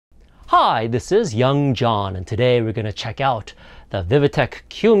Hi, this is young John, and today we're going to check out the Vivitek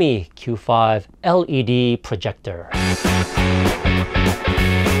Qumi Q5 LED projector.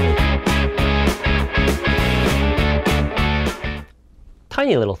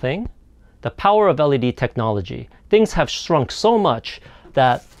 Tiny little thing. The power of LED technology. Things have shrunk so much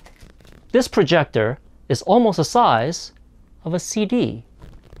that this projector is almost the size of a CD.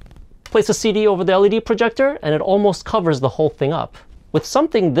 Place a CD over the LED projector and it almost covers the whole thing up. With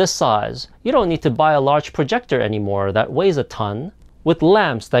something this size, you don't need to buy a large projector anymore that weighs a ton, with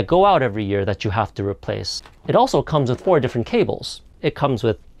lamps that go out every year that you have to replace. It also comes with 4 different cables. It comes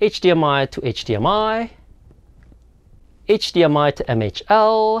with HDMI to HDMI, HDMI to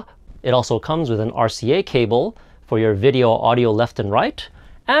MHL. It also comes with an RCA cable for your video audio left and right,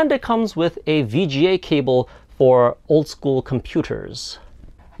 and it comes with a VGA cable for old school computers.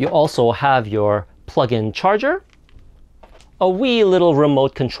 You also have your plug-in charger, a wee little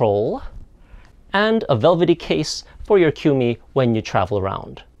remote control, and a velvety case for your Qumi when you travel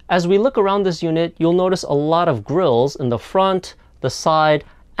around. As we look around this unit, you'll notice a lot of grills in the front, the side,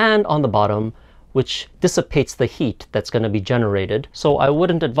 and on the bottom, which dissipates the heat that's going to be generated. So I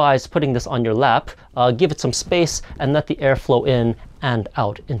wouldn't advise putting this on your lap. Give it some space and let the air flow in and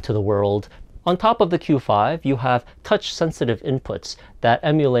out into the world. On top of the Q5, you have touch-sensitive inputs that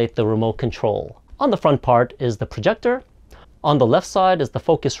emulate the remote control. On the front part is the projector. On the left side is the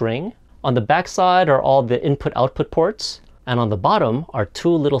focus ring. On the back side are all the input-output ports. And on the bottom are 2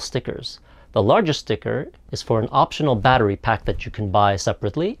 little stickers. The largest sticker is for an optional battery pack that you can buy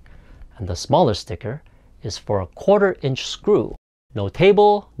separately. And the smaller sticker is for a 1/4-inch screw. No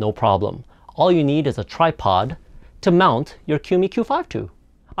table, no problem. All you need is a tripod to mount your Qumi Q5 to.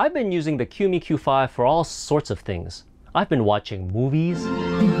 I've been using the Qumi Q5 for all sorts of things. I've been watching movies,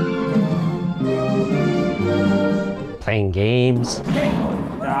 playing games,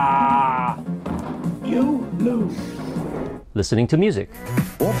 you lose. Listening to music,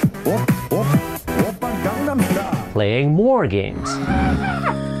 playing more games.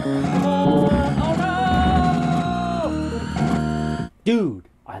 Dude,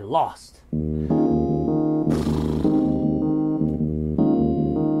 I lost.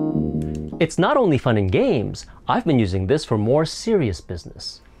 It's not only fun in games. I've been using this for more serious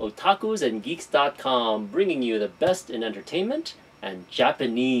business. Otakusandgeeks.com, bringing you the best in entertainment and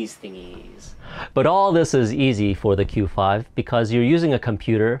Japanese thingies. But all this is easy for the Q5 because you're using a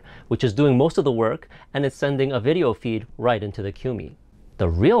computer which is doing most of the work and it's sending a video feed right into the Qumi. The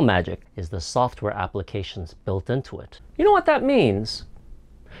real magic is the software applications built into it. You know what that means?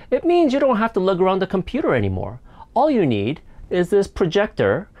 It means you don't have to lug around the computer anymore. All you need is this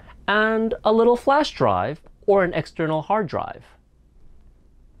projector and a little flash drive or an external hard drive.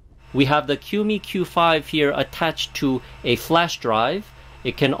 We have the Qumi Q5 here attached to a flash drive.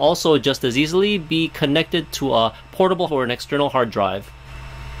 It can also just as easily be connected to a portable or an external hard drive.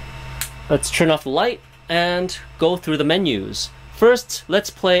 Let's turn off the light and go through the menus. First, let's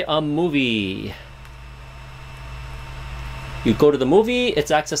play a movie. You go to the movie,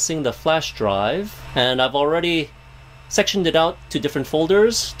 it's accessing the flash drive, and I've already sectioned it out to different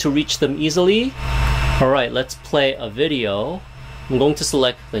folders to reach them easily. Alright, let's play a video. I'm going to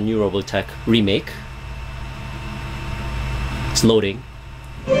select the new Robotech remake. It's loading.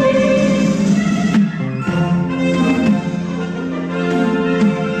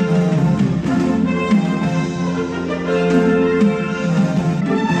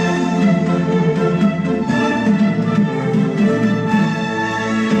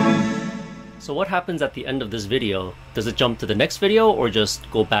 So what happens at the end of this video? Does it jump to the next video or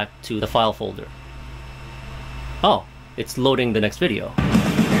just go back to the file folder? Oh, it's loading the next video.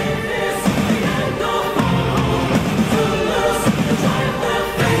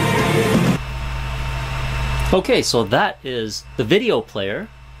 Okay, so that is the video player,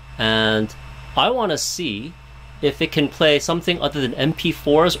 and I want to see if it can play something other than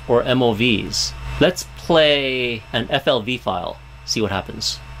MP4s or MOVs. Let's play an FLV file, see what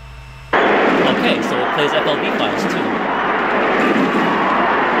happens. Okay, so it plays FLV files too.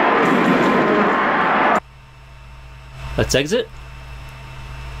 Let's exit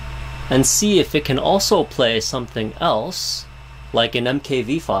and see if it can also play something else, like an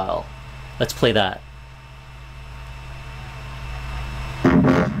MKV file. Let's play that.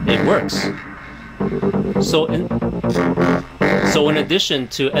 It works. So in addition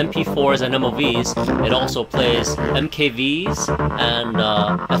to MP4s and MOVs, it also plays MKVs and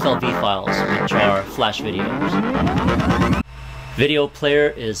FLV files, which are flash videos. Video player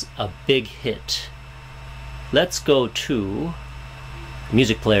is a big hit. Let's go to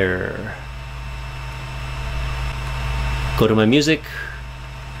music player. Go to my music,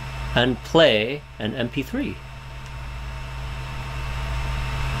 and play an MP3.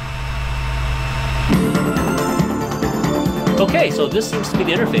 Okay, so this seems to be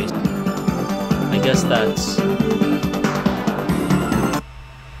the interface. I guess that's...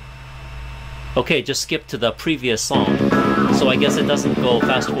 Okay, just skip to the previous song. So I guess it doesn't go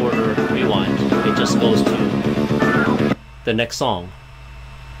fast forward or rewind. It just goes to the next song.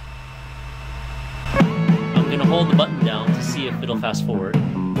 I'm gonna hold the button down to see if it'll fast forward.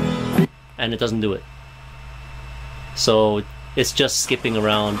 And it doesn't do it. So it's just skipping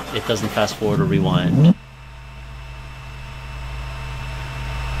around. It doesn't fast forward or rewind.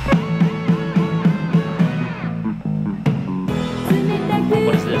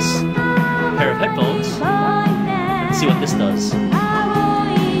 What is this? A pair of headphones. Let's see what this does.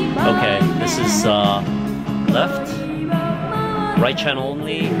 Okay, this is left, right channel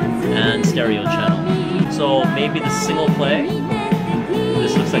only, and stereo channel. So maybe this is single play.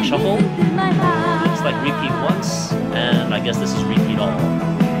 This looks like shuffle. Looks like repeat once, and I guess this is repeat all.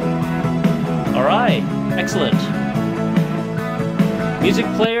 Alright, excellent. Music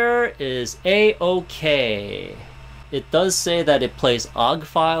player is A-OK. It does say that it plays OGG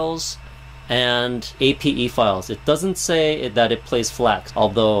files and APE files. It doesn't say that it plays FLAC,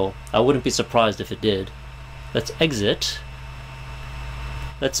 although I wouldn't be surprised if it did. Let's exit.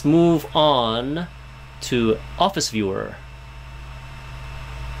 Let's move on to Office Viewer.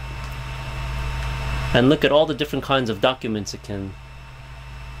 And look at all the different kinds of documents it can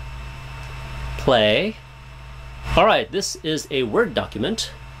play. Alright, this is a Word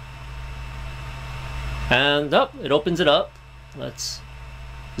document. And it opens it up. Let's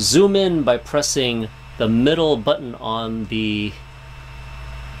zoom in by pressing the middle button on the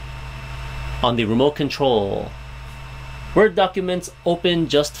remote control. Word documents open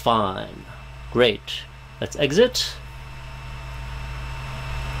just fine. Great. Let's exit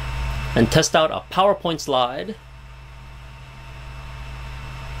and test out a PowerPoint slide.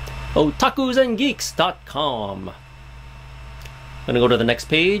 otakusandgeeks.com. I'm gonna go to the next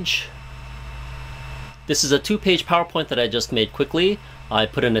page. This is a 2-page PowerPoint that I just made quickly. I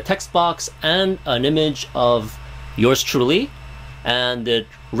put in a text box and an image of yours truly, and it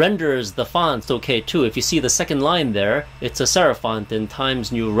renders the fonts okay too. If you see the second line there, it's a serif font in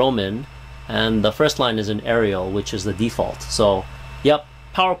Times New Roman, and the first line is in Arial, which is the default. So, yep,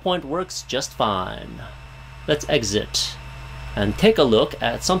 PowerPoint works just fine. Let's exit and take a look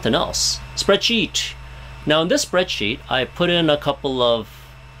at something else. Spreadsheet. Now in this spreadsheet, I put in a couple of...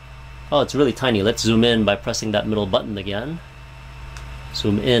 Oh, it's really tiny. Let's zoom in by pressing that middle button again.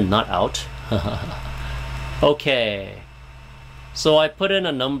 Zoom in, not out. Okay. So I put in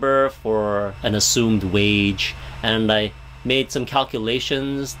a number for an assumed wage, and I made some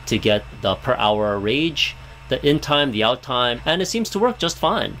calculations to get the per hour wage, the in time, the out time, and it seems to work just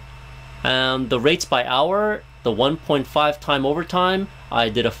fine. And the rates by hour, the 1.5 time overtime, I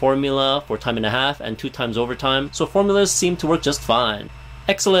did a formula for time and a half and 2 times overtime. So formulas seem to work just fine.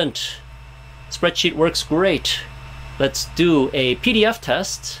 Excellent. Spreadsheet works great. Let's do a PDF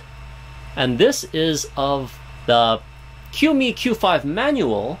test. And this is of the Qumi Q5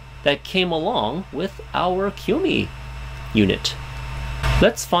 manual that came along with our Qumi unit.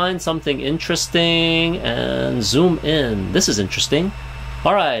 Let's find something interesting and zoom in. This is interesting.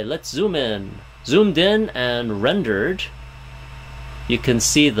 Alright, let's zoom in. Zoomed in and rendered. You can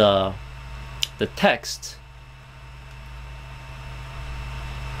see the text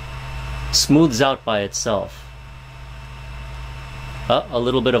smooths out by itself. A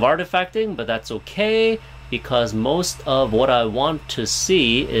little bit of artifacting, but that's okay because most of what I want to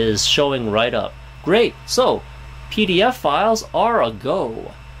see is showing right up. Great, so PDF files are a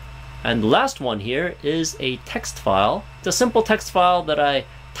go. And the last one here is a text file. It's a simple text file that I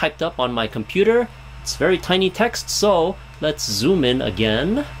typed up on my computer. It's very tiny text, so let's zoom in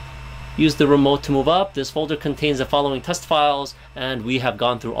again. Use the remote to move up. This folder contains the following test files, and we have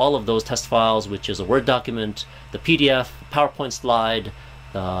gone through all of those test files, which is a Word document, the PDF, PowerPoint slide,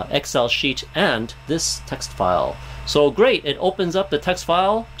 the Excel sheet, and this text file. So great, it opens up the text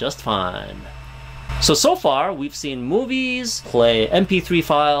file just fine. So far we've seen movies, play MP3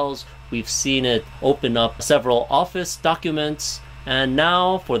 files, we've seen it open up several Office documents, and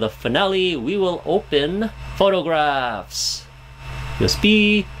now for the finale we will open photographs.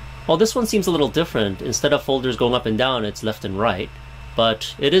 USB. Well, this one seems a little different. Instead of folders going up and down, it's left and right.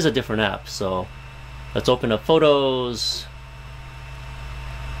 But it is a different app, so let's open up Photos.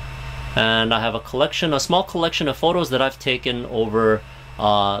 And I have a small collection of photos that I've taken over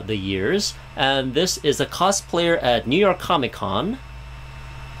the years. And this is a cosplayer at New York Comic Con.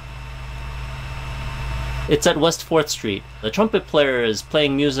 It's at West 4th Street. The trumpet player is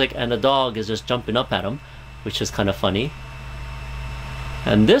playing music and a dog is just jumping up at him, which is kind of funny.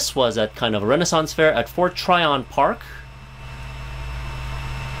 And this was at kind of a Renaissance fair at Fort Tryon Park.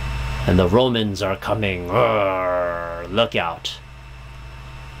 And the Romans are coming. Urgh, look out.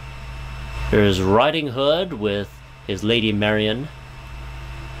 There's Riding Hood with his Lady Marian.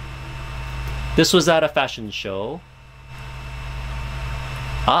 This was at a fashion show.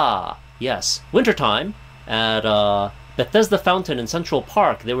 Ah, yes. Wintertime at Bethesda Fountain in Central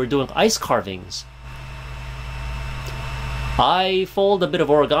Park. They were doing ice carvings. I fold a bit of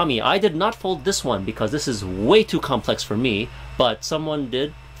origami. I did not fold this one because this is way too complex for me, but someone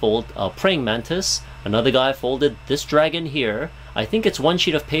did fold a praying mantis. Another guy folded this dragon here. I think it's one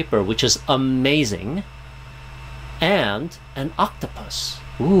sheet of paper, which is amazing. And an octopus.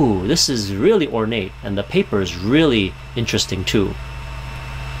 Ooh, this is really ornate, and the paper is really interesting too.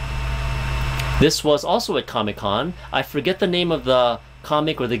 This was also at Comic-Con. I forget the name of the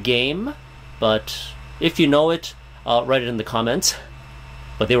comic or the game, but if you know it, write it in the comments.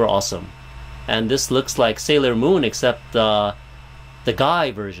 But they were awesome. And this looks like Sailor Moon, except the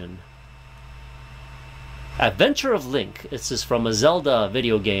guy version. Adventure of Link. This is from a Zelda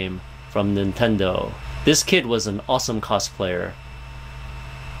video game from Nintendo. This kid was an awesome cosplayer.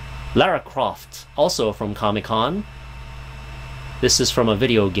 Lara Croft, also from Comic-Con. This is from a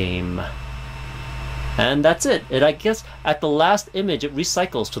video game. And that's it. I guess at the last image it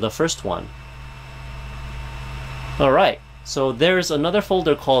recycles to the first one. Alright, so there's another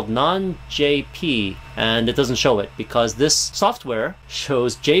folder called non-JP, and it doesn't show it because this software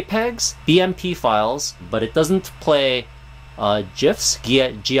shows JPEGs, BMP files, but it doesn't play GIFs,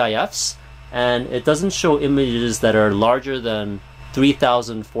 GIFs, and it doesn't show images that are larger than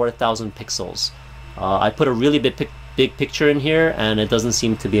 3,000, 4,000 pixels. I put a really big picture in here, and it doesn't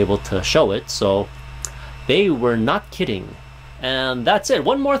seem to be able to show it, so they were not kidding. And that's it.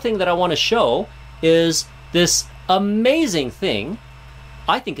 One more thing that I want to show is this amazing thing.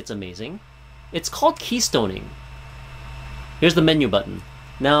 I think it's amazing. It's called keystoning. Here's the menu button.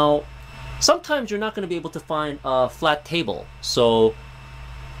 Now, sometimes you're not going to be able to find a flat table. So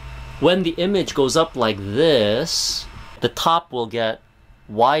when the image goes up like this, the top will get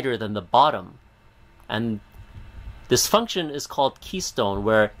wider than the bottom. And this function is called keystone,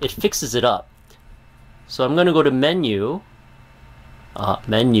 where it fixes it up. So I'm going to go to menu,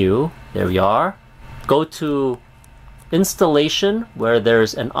 there we are. Go to installation, where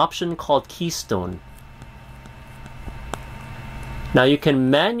there's an option called keystone. Now you can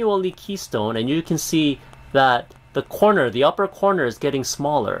manually keystone, and you can see that the upper corner is getting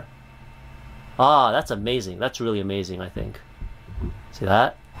smaller. Ah, that's amazing. That's really amazing, I think. See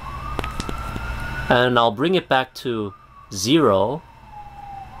that? And I'll bring it back to 0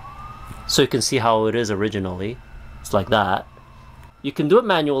 so you can see how it is originally. It's like that. You can do it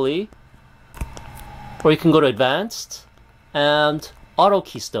manually, or you can go to advanced and auto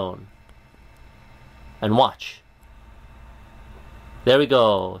keystone and watch. There we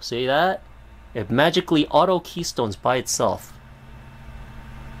go. See that? It magically auto keystones by itself.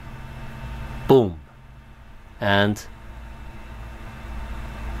 Boom. And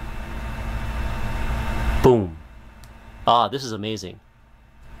boom. Ah, this is amazing.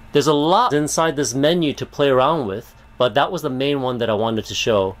 There's a lot inside this menu to play around with, but that was the main one that I wanted to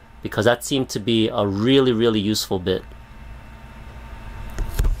show because that seemed to be a really, really useful bit.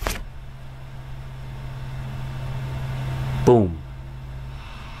 Boom.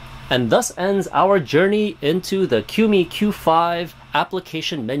 And thus ends our journey into the Qumi Q5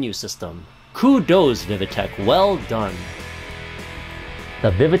 application menu system. Kudos, Vivitek, well done.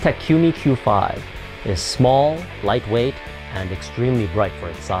 The Vivitek Qumi Q5 is small, lightweight, and extremely bright for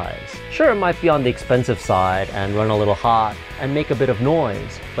its size. Sure, it might be on the expensive side and run a little hot and make a bit of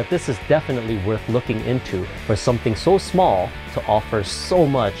noise, but this is definitely worth looking into for something so small to offer so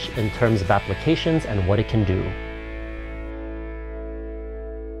much in terms of applications and what it can do.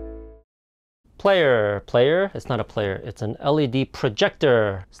 Player, it's not a player, it's an LED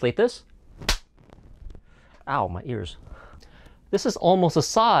projector. Slate this. Ow, my ears. This is almost the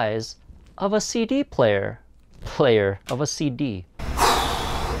size of a CD player. Of a CD.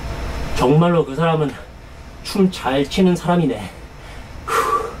 정말로 그 사람은 춤 잘 추는 사람이네.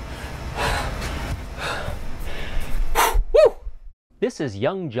 This is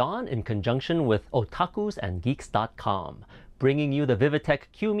young Jeohn in conjunction with otakusandgeeks.com, bringing you the Vivitek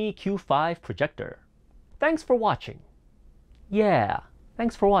Qumi Q5 projector. Thanks for watching. Yeah,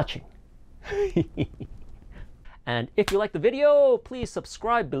 thanks for watching. And if you like the video, please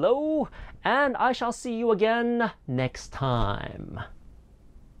subscribe below, and I shall see you again next time.